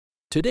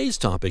Today's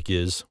topic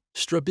is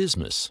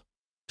strabismus.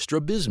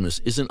 Strabismus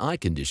is an eye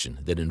condition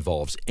that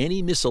involves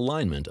any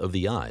misalignment of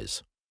the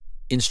eyes.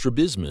 In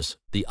strabismus,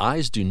 the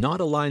eyes do not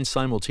align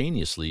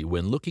simultaneously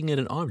when looking at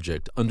an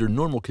object under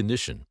normal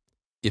condition.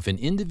 If an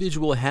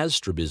individual has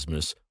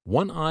strabismus,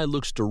 one eye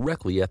looks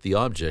directly at the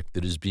object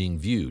that is being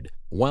viewed,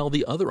 while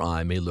the other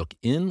eye may look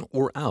in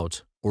or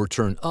out or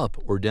turn up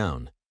or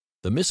down.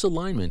 The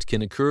misalignment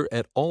can occur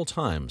at all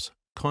times,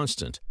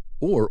 constant,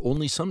 or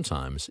only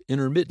sometimes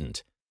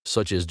intermittent,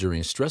 such as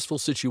during stressful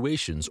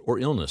situations or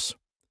illness.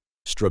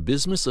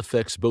 Strabismus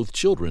affects both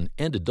children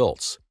and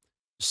adults.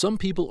 Some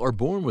people are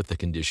born with the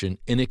condition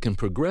and it can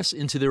progress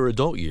into their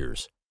adult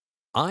years.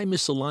 Eye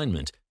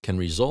misalignment can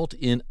result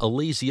in a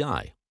lazy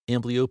eye,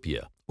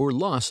 amblyopia, or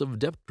loss of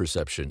depth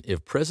perception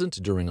if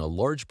present during a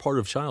large part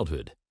of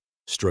childhood.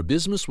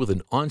 Strabismus with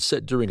an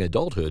onset during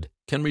adulthood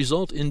can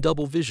result in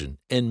double vision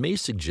and may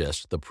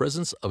suggest the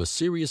presence of a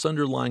serious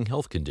underlying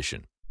health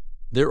condition.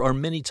 There are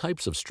many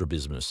types of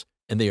strabismus,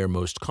 and they are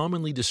most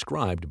commonly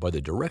described by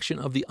the direction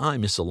of the eye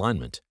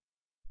misalignment.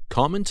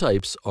 Common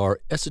types are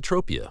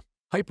esotropia,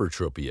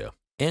 hypertropia,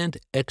 and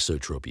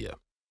exotropia.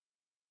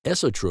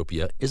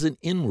 Esotropia is an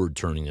inward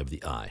turning of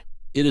the eye.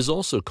 It is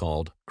also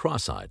called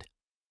cross-eyed.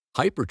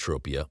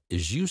 Hypertropia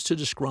is used to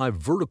describe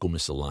vertical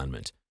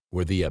misalignment,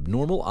 where the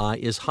abnormal eye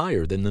is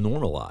higher than the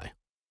normal eye.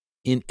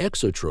 In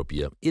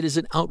exotropia, it is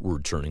an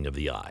outward turning of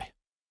the eye.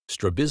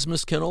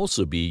 Strabismus can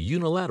also be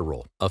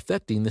unilateral,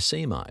 affecting the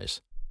same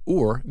eyes,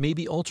 or may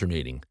be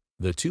alternating.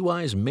 The two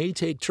eyes may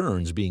take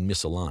turns being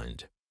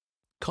misaligned.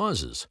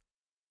 Causes: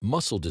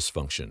 muscle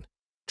dysfunction,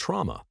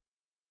 trauma,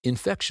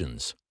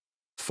 infections,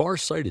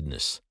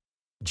 farsightedness,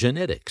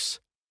 genetics,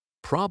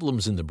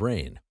 problems in the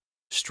brain,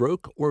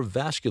 stroke or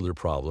vascular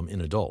problem in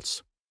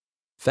adults.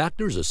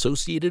 Factors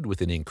associated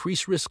with an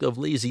increased risk of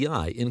lazy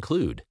eye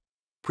include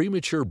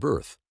premature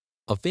birth,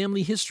 a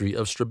family history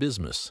of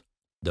strabismus,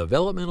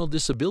 developmental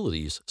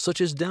disabilities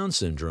such as Down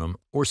syndrome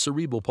or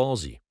cerebral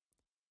palsy.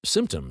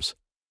 Symptoms: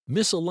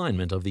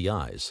 misalignment of the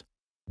eyes,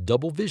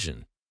 double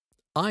vision,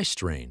 eye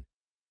strain,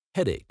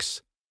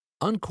 headaches,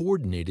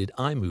 uncoordinated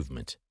eye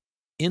movement,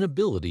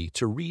 inability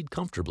to read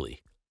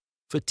comfortably,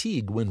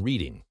 fatigue when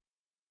reading,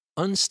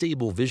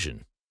 unstable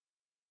vision,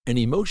 an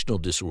emotional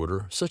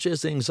disorder such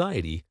as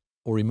anxiety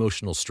or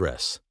emotional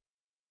stress.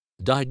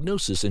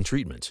 Diagnosis and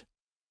treatment.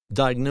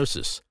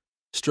 Diagnosis: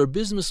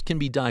 strabismus can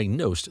be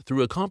diagnosed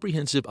through a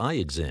comprehensive eye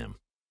exam.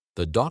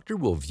 The doctor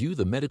will view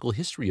the medical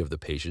history of the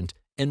patient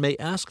and may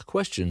ask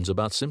questions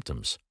about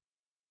symptoms.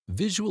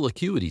 Visual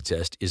acuity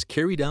test is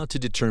carried out to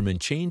determine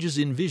changes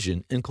in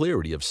vision and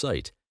clarity of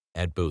sight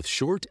at both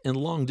short and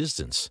long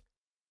distance.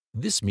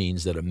 This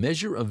means that a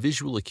measure of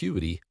visual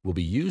acuity will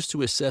be used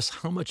to assess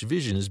how much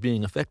vision is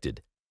being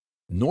affected.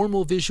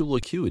 Normal visual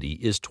acuity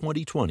is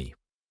 20/20.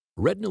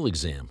 Retinal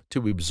exam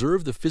to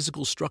observe the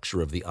physical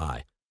structure of the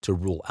eye to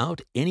rule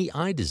out any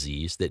eye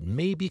disease that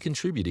may be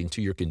contributing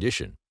to your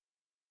condition.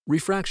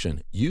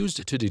 Refraction,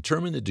 used to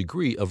determine the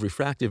degree of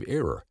refractive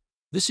error.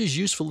 This is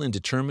useful in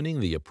determining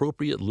the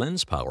appropriate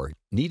lens power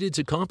needed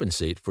to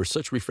compensate for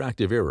such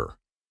refractive error.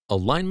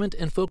 Alignment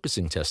and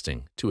focusing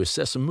testing to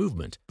assess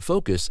movement,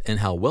 focus, and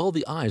how well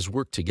the eyes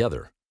work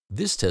together.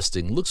 This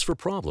testing looks for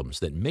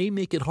problems that may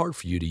make it hard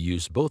for you to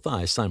use both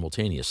eyes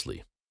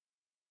simultaneously.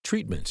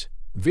 Treatment.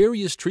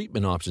 Various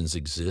treatment options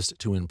exist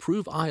to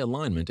improve eye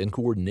alignment and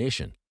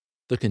coordination.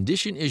 The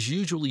condition is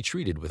usually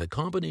treated with a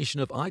combination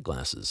of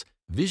eyeglasses,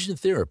 vision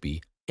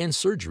therapy, and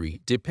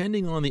surgery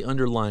depending on the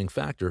underlying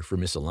factor for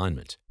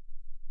misalignment.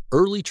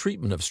 Early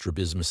treatment of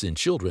strabismus in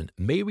children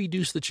may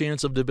reduce the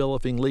chance of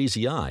developing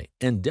lazy eye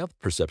and depth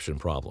perception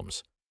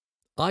problems.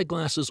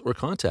 Eyeglasses or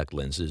contact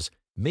lenses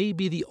may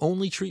be the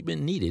only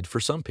treatment needed for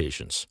some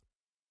patients.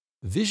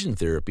 Vision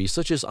therapy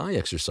such as eye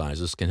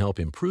exercises can help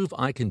improve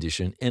eye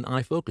condition and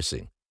eye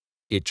focusing.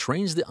 It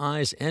trains the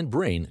eyes and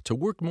brain to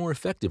work more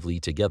effectively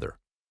together.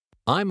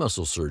 Eye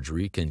muscle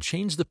surgery can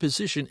change the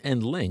position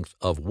and length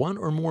of one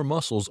or more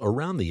muscles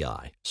around the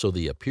eye so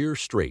they appear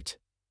straight.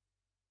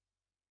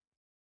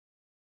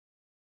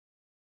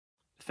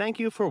 Thank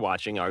you for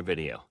watching our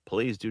video.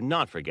 Please do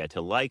not forget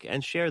to like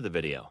and share the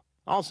video.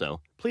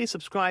 Also, please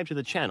subscribe to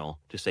the channel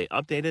to stay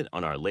updated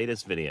on our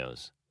latest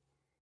videos.